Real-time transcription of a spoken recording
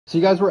So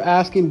you guys were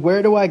asking,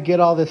 where do I get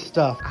all this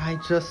stuff? I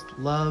just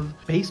love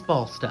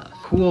baseball stuff.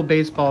 Cool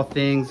baseball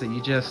things that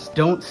you just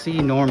don't see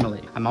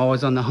normally. I'm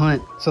always on the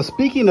hunt. So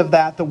speaking of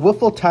that, the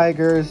Wiffle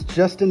Tigers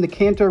just in the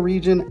Kanto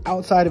region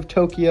outside of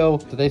Tokyo.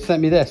 So they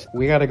sent me this.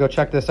 We got to go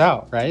check this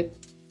out, right?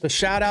 So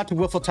shout out to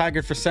Wiffle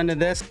Tiger for sending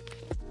this.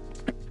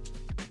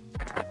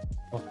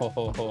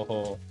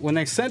 When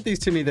they sent these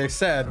to me, they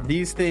said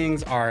these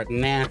things are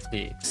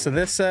nasty. So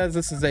this says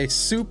this is a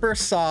super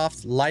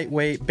soft,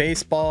 lightweight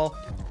baseball.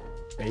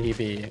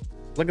 Baby,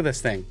 look at this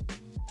thing.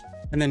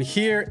 And then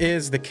here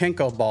is the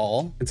Kenko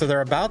ball. And so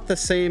they're about the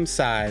same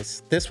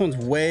size. This one's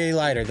way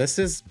lighter.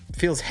 This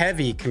feels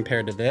heavy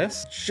compared to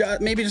this.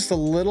 Maybe just a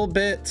little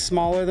bit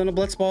smaller than a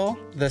blitz ball.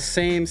 The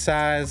same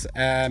size,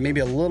 maybe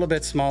a little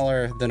bit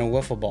smaller than a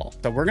wiffle ball.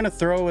 So we're gonna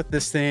throw with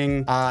this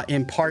thing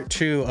in part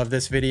 2 of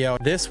this video.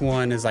 This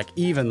one is like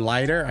even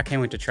lighter. I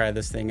can't wait to try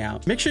this thing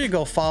out. Make sure you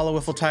go follow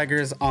Wiffle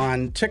Tigers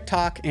on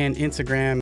TikTok and Instagram.